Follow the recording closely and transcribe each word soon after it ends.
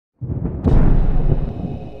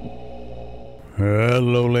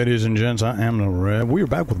Hello, ladies and gents. I am the Rev. We are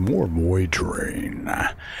back with more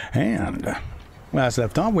Voidtrain. And last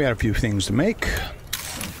left on, we had a few things to make.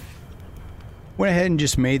 Went ahead and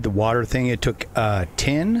just made the water thing. It took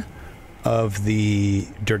 10 of the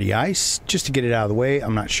dirty ice just to get it out of the way.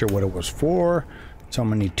 I'm not sure what it was for. So I'm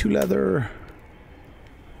going to need 2 leather.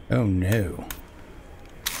 Oh no.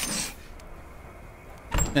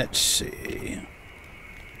 Let's see.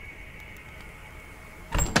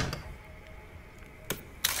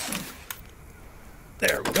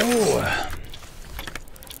 There we go.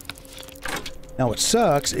 Now what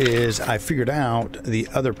sucks is I figured out the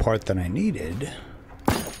other part that I needed.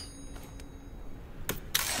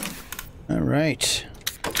 All right.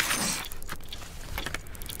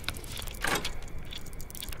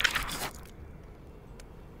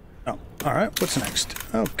 Oh, all right. What's next?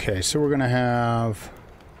 Okay, so we're gonna have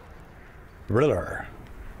Thriller.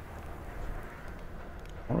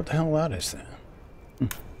 What the hell that is then?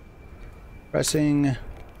 Pressing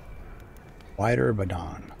wider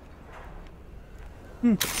Bidon.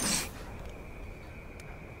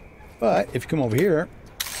 But if you come over here,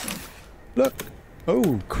 look.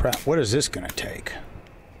 Oh crap! What is this gonna take?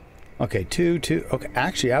 Okay, two. Okay,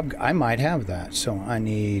 actually, I might have that. So I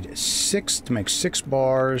need 6 to make 6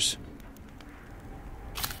 bars.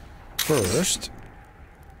 First.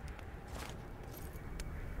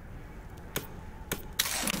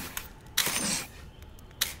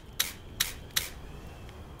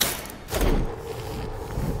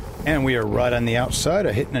 And we are right on the outside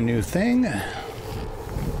of hitting a new thing.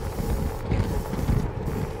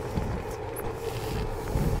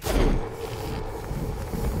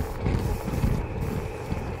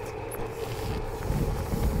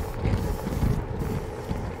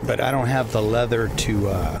 But I don't have the leather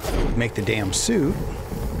to make the damn suit.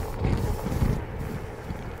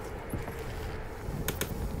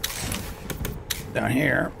 Down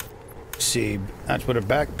here, see, that's what a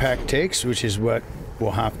backpack takes, which is what we'll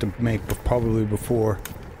have to make probably before.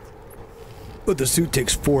 But the suit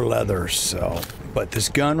takes 4 leather, so. But this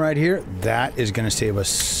gun right here, that is going to save us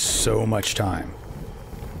so much time.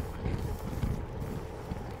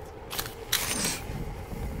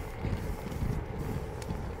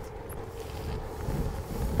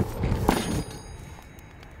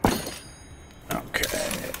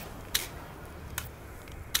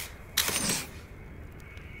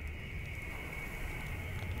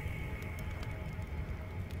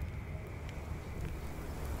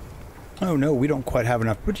 Oh no, we don't quite have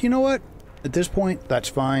enough. But you know what? At this point, that's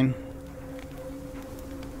fine.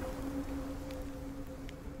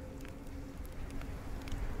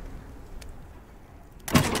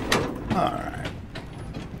 Alright.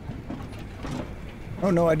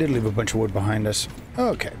 Oh no, I did leave a bunch of wood behind us.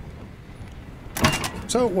 Okay.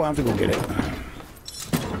 So we'll have to go get it.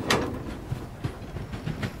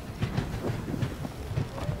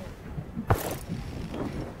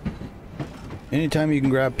 Anytime you can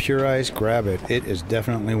grab pure ice, grab it. It is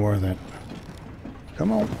definitely worth it.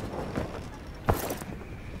 Come on.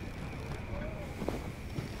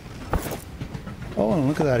 Oh, and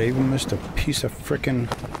look at that. I even missed a piece of frickin'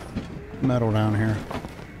 metal down here.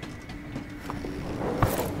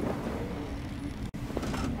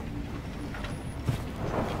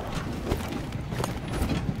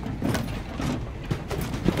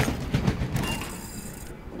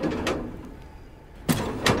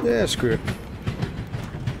 Yeah, screw it.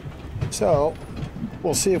 So,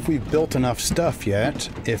 we'll see if we've built enough stuff yet.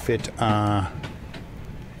 If it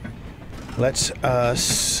lets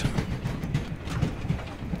us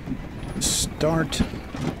start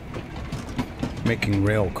making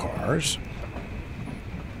rail cars.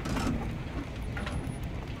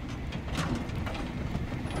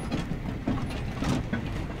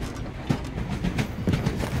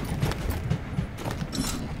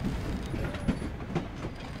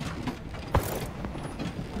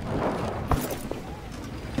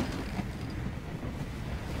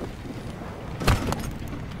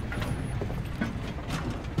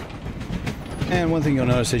 And one thing you'll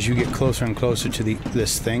notice as you get closer and closer to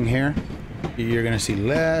this thing here, you're going to see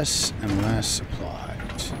less and less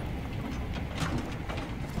supplies.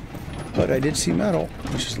 But I did see metal,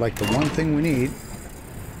 which is like the one thing we need.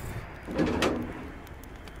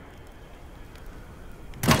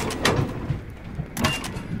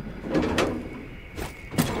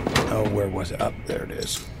 Oh, where was it? Up there it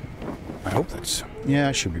is. I hope that's... yeah,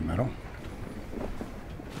 it should be metal.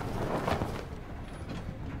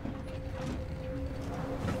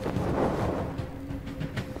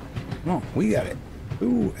 Oh, we got it.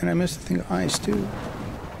 Ooh, and I missed a thing of ice, too.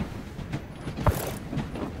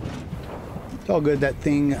 It's all good. That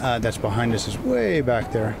thing that's behind us is way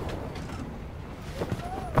back there.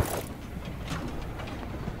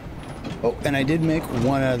 Oh, and I did make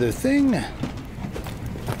one other thing.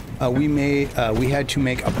 We had to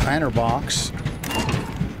make a planter box.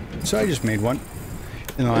 So I just made one.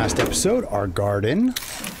 In the last episode, our garden.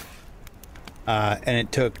 And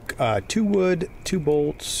it took 2 wood, 2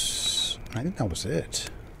 bolts. I think that was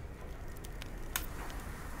it.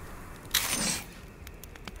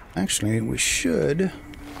 Actually, we should...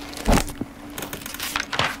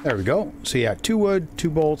 There we go. So yeah, 2 wood, 2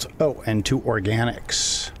 bolts. Oh, and 2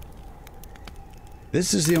 organics.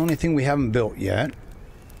 This is the only thing we haven't built yet.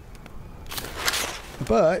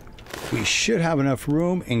 But we should have enough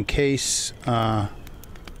room in case we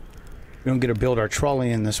don't get to build our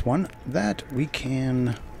trolley in this one, that we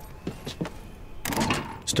can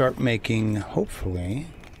start making, hopefully,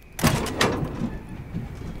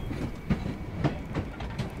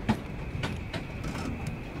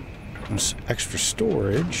 some extra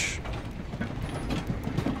storage.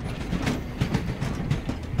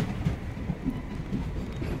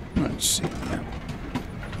 Let's see. Yeah.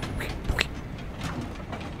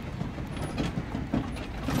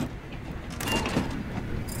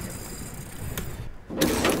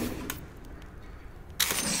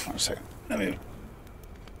 One second. Let me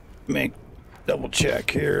make double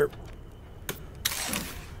check here.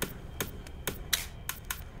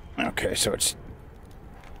 Okay, so it's...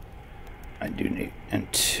 I do need...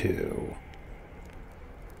 and 2.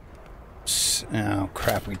 Oh,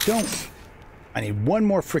 crap, we don't. I need 1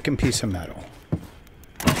 more freaking piece of metal.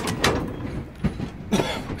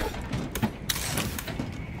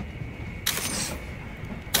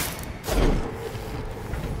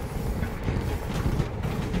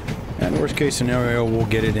 And worst case scenario, we'll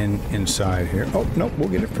get it inside here. Oh, nope, we'll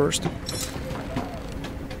get it first.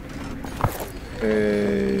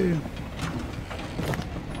 Hey.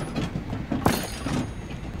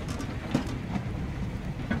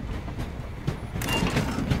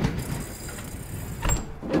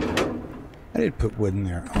 I did put wood in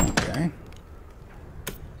there. Okay.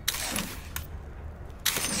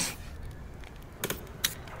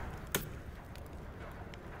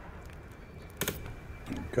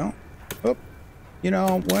 There we go. Oh, you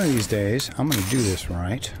know, one of these days, I'm going to do this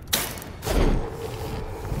right.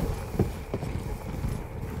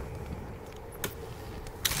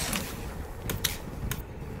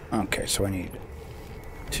 Okay, so I need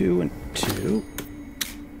 2 and 2.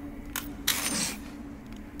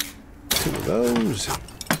 2 of those.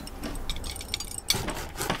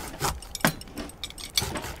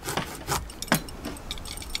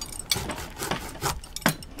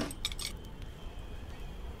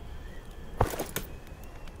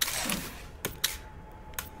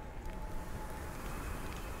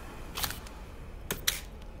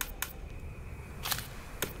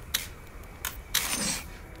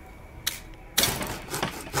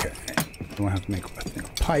 Okay, don't have to make a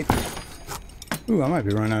pipe. Ooh, I might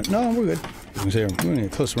be running out. No, we're good. I was gonna say, we're gonna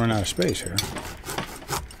get close to running out of space here.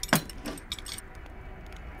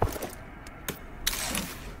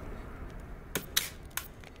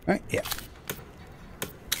 Right? Yeah.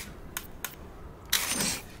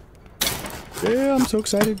 Yeah, I'm so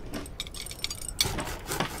excited.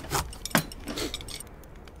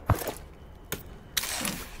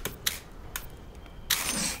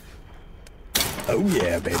 Oh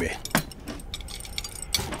yeah, baby.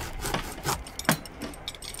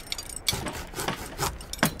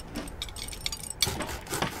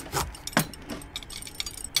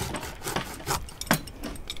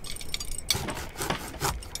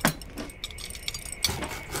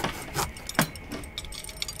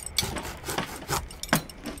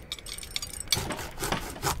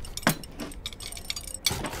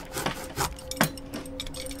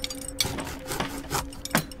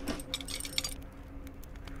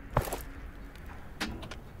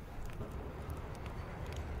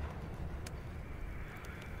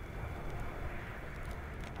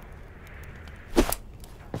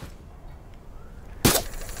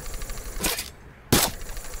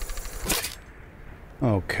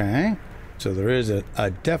 Okay, so there is a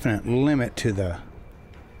definite limit to the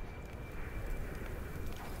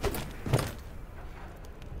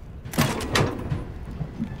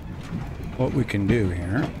what we can do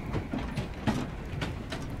here.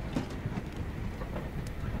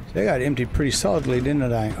 So I got emptied pretty solidly,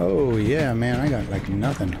 didn't I? Oh yeah, man, I got like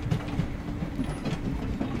nothing.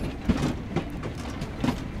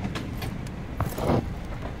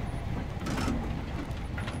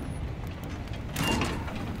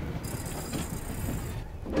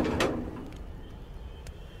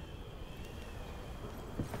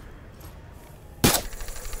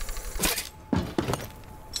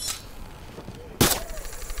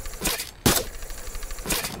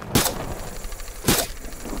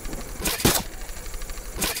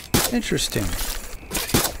 Interesting.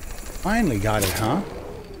 Finally got it, huh?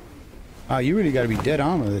 Wow, you really got to be dead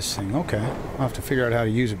on with this thing. Okay. I'll have to figure out how to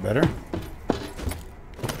use it better.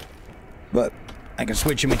 But I can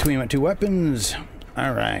switch in between my two weapons.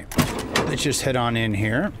 Alright. Let's just head on in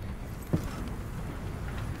here.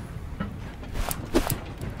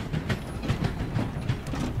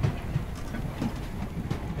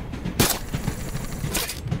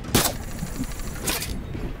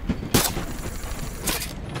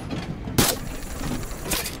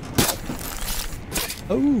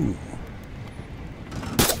 Oh.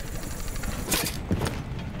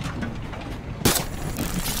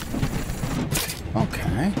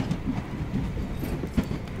 Okay.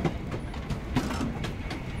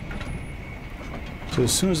 So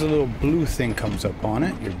as soon as the little blue thing comes up on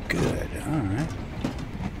it, you're good. Alright.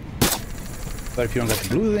 But if you don't got the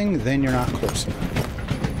blue thing, then you're not close enough.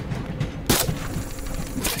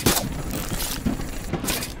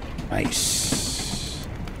 Nice.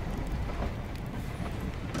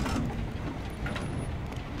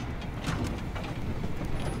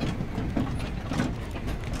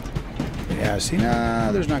 Yeah, see,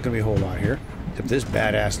 nah, there's not going to be a whole lot here. Except this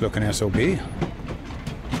badass looking SOB.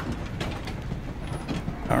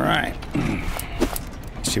 Alright.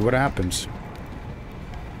 See what happens.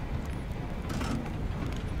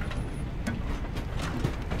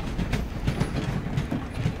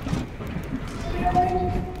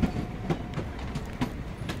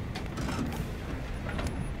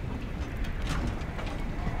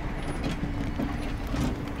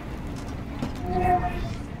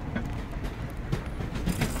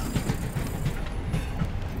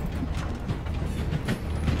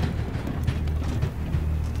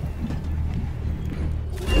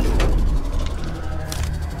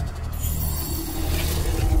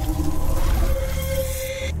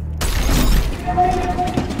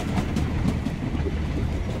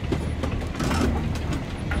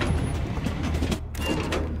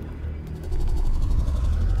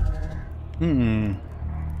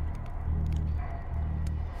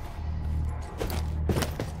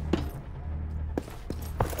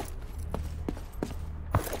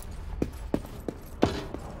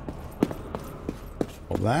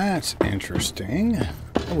 Well, that's interesting.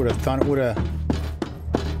 I would have thought it would have...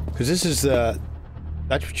 Because this is the...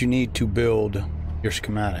 That's what you need to build your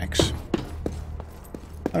schematics.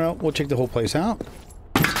 I don't know, we'll check the whole place out.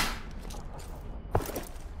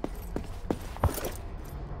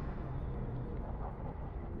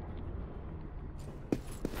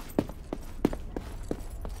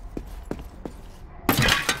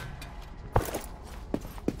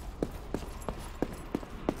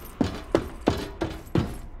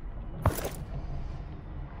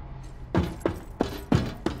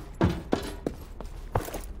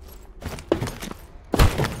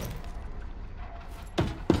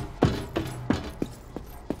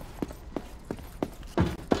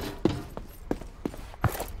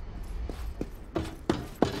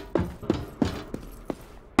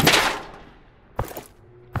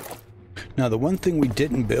 Now, the one thing we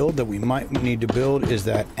didn't build that we might need to build is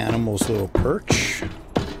that animal's little perch.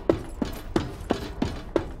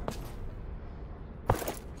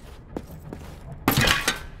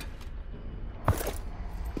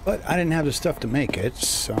 But I didn't have the stuff to make it,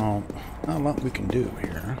 so not a lot we can do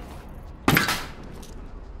here.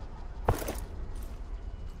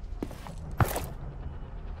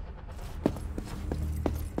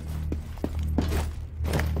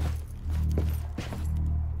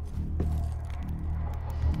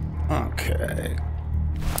 Okay.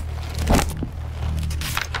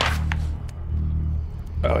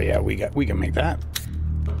 Oh yeah, we can make that.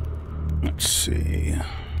 Let's see.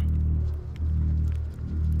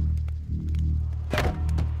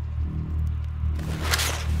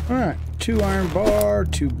 All right, 2 iron bar,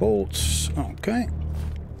 2 bolts. Okay.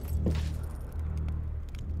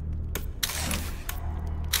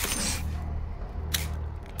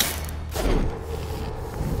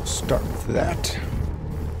 Start with that.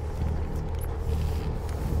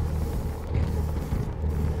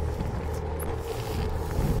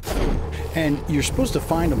 And you're supposed to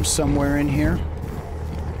find them somewhere in here.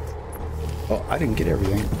 Oh, I didn't get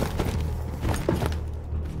everything.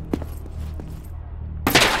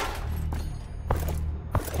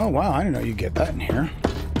 Oh, wow, I didn't know you get that in here.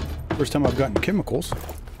 First time I've gotten chemicals.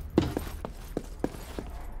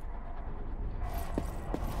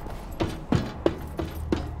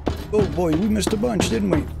 Oh boy, we missed a bunch, didn't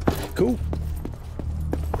we? Cool.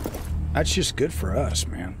 That's just good for us,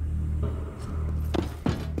 man.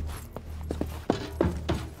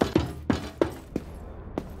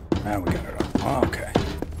 Now we got it all. Okay.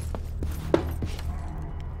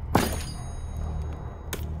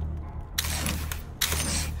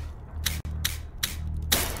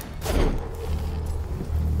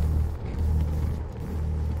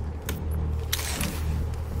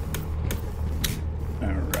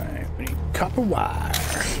 copper wire.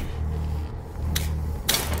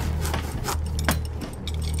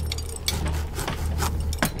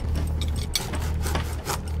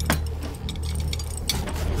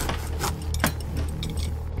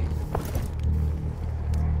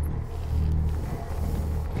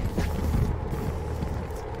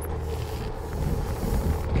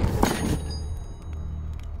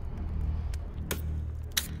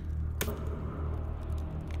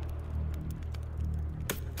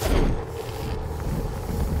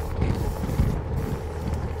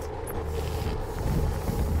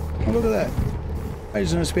 Oh, look at that. I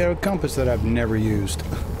just noticed we have a compass that I've never used.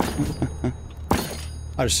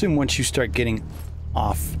 I assume once you start getting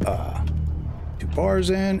off 2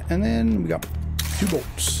 bars in, and then we got 2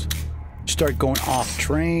 bolts. Start going off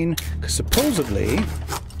train, because supposedly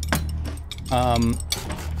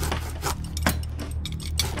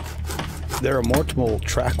there are multiple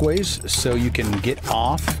trackways, so you can get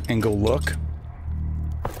off and go look.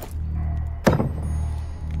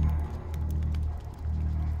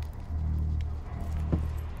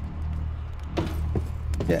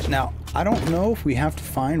 Yeah, now, I don't know if we have to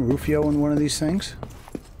find Rufio in one of these things.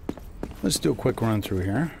 Let's do a quick run through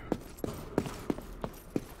here.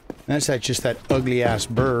 That's just that ugly-ass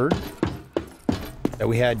bird that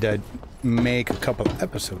we had to make a couple of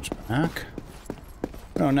episodes back.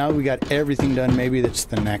 Oh, now we got everything done, maybe that's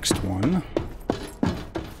the next one.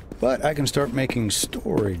 But I can start making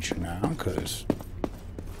storage now, because...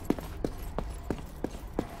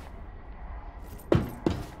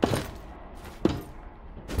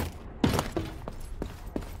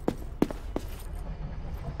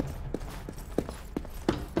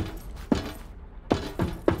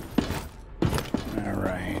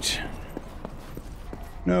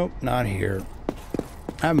 Nope, not here.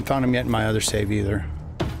 I haven't found him yet in my other save either.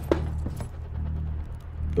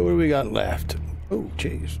 So what do we got left? Oh,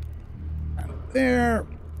 jeez. There.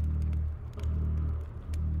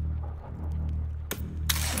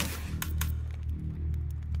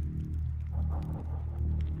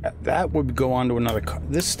 That would go on to another car.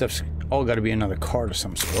 This stuff's all got to be another card of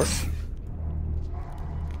some sort.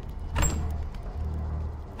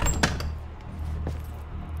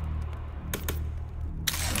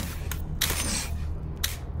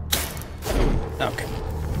 Okay.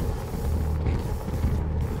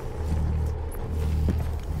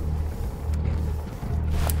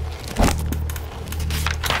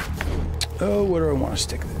 Oh, where do I want to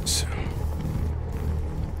stick this?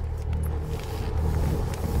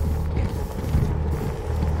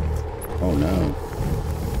 Oh no.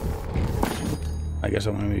 I guess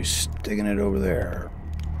I'm going to be sticking it over there.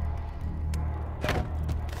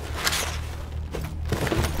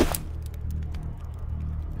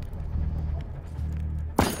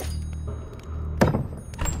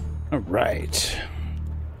 All right.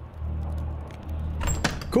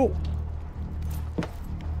 Cool.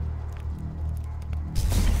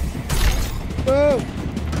 Whoa!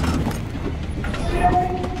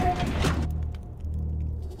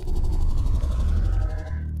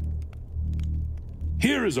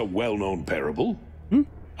 Here is a well-known parable.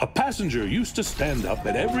 A passenger used to stand up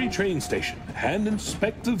at every train station and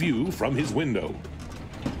inspect the view from his window.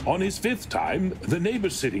 On his 5th time, the neighbor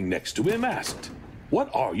sitting next to him asked, "What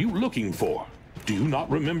are you looking for? Do you not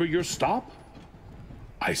remember your stop?"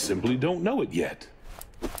 "I simply don't know it yet."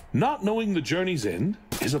 Not knowing the journey's end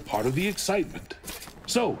is a part of the excitement.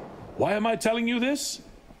 So, why am I telling you this?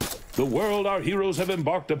 The world our heroes have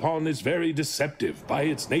embarked upon is very deceptive by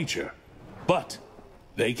its nature. But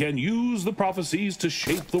they can use the prophecies to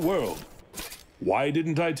shape the world. Why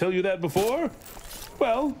didn't I tell you that before?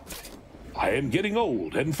 Well, I am getting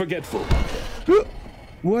old and forgetful.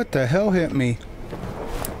 What the hell hit me?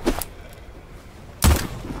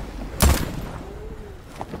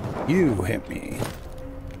 You hit me.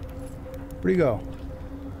 Where'd he go?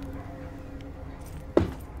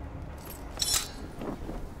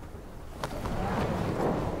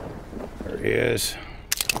 There he is.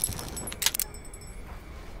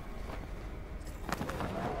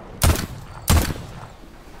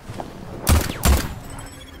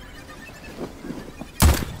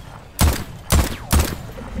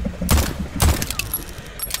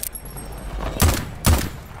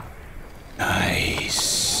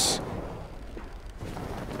 Nice.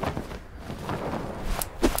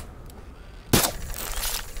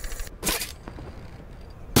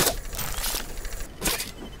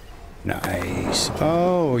 Nice.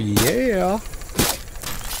 Oh, yeah.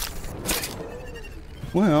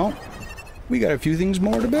 Well, we got a few things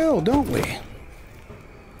more to build, don't we?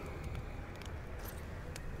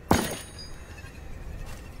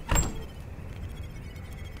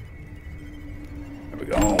 There we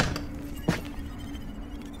go.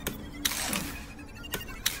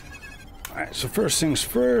 So first things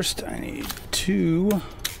first, I need 2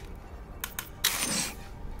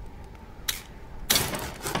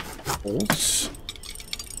 bolts.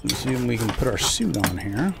 Let's see if we can put our suit on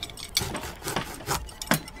here.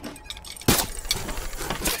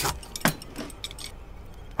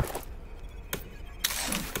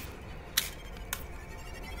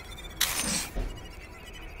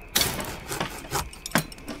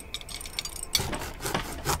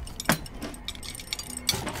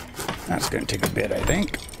 That's going to take a bit, I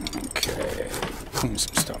think. Okay, clean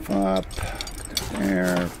some stuff up. Put that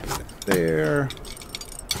there, put it there.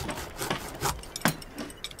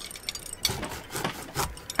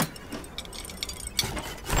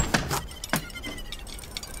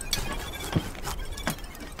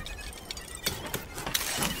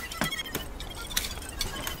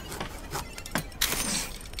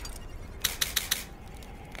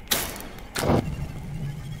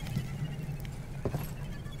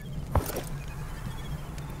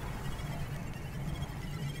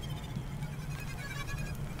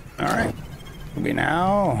 Alright, we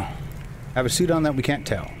now have a suit on that we can't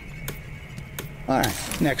tell.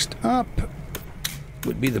 Alright, next up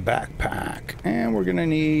would be the backpack. And we're going to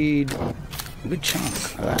need a good chunk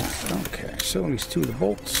of that. Okay, so these 2 of the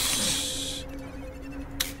bolts.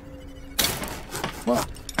 Well,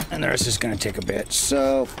 and the rest is going to take a bit,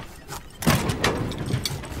 so...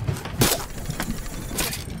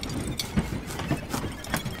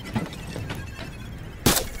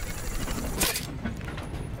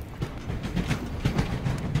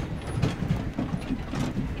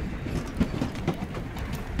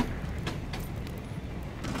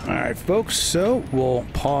 Alright folks, so we'll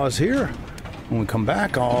pause here. When we come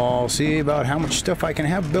back, I'll see about how much stuff I can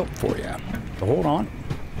have built for you. So hold on.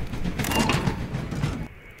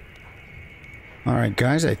 Alright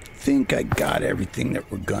guys, I think I got everything that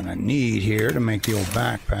we're gonna need here to make the old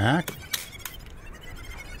backpack.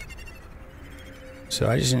 So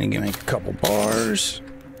I just need to make a couple bars.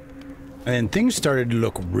 And things started to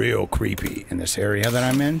look real creepy in this area that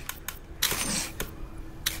I'm in.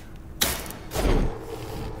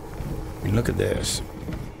 Look at this.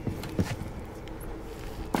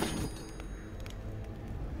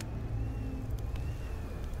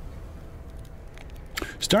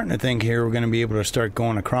 Starting to think here we're going to be able to start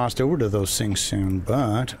going across over to those things soon,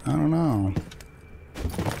 but I don't know.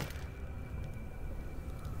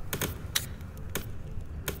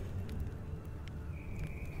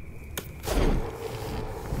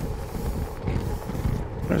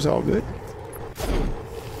 That's all good.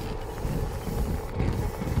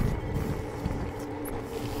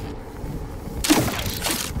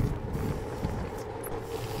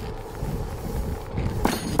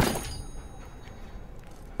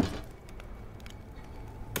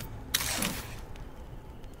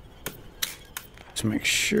 To make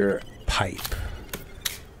sure, pipe.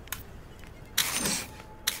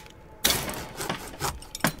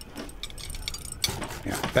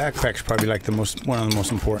 Yeah, backpack's probably like one of the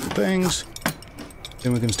most important things.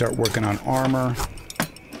 Then we can start working on armor.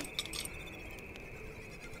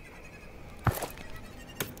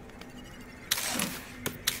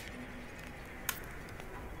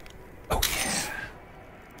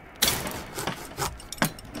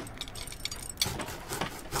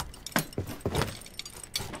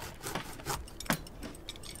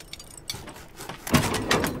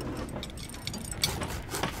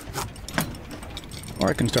 Or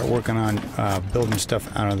I can start working on building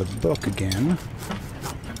stuff out of the book again.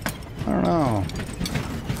 I don't know.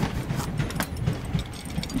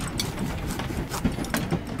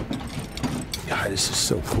 God, this is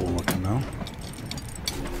so cool looking though.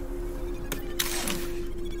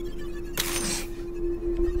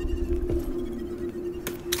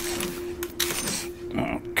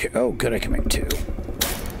 Okay, oh good, I can make 2.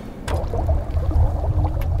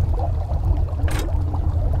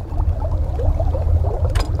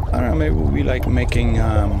 I don't know, maybe we'll be like making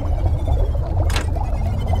a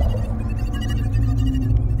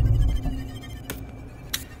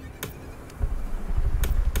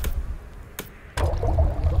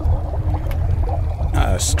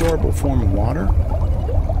storable form of water.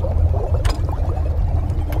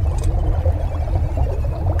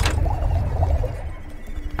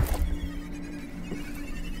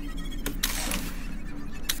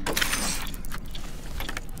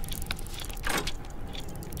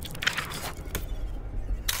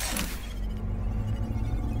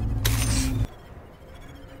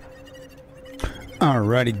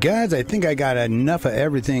 Alrighty guys, I think I got enough of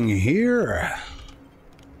everything here.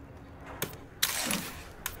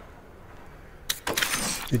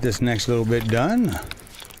 Get this next little bit done.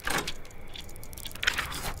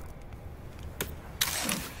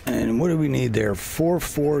 And what do we need there? 4,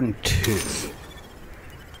 4, and 2.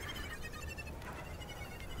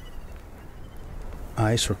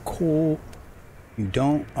 Ice or coal. You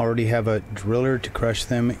don't already have a driller to crush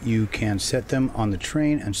them. You can set them on the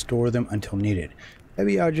train and store them until needed.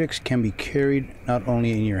 Heavy objects can be carried not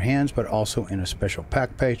only in your hands, but also in a special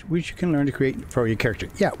pack page, which you can learn to create for your character.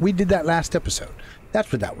 Yeah, we did that last episode.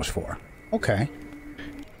 That's what that was for. Okay.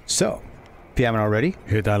 So, if you haven't already,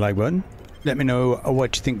 hit that like button. Let me know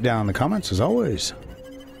what you think down in the comments, as always.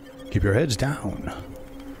 Keep your heads down.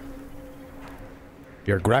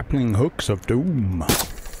 Your grappling hooks of doom.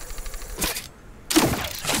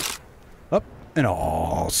 Up, and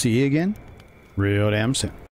I'll see you again real damn soon.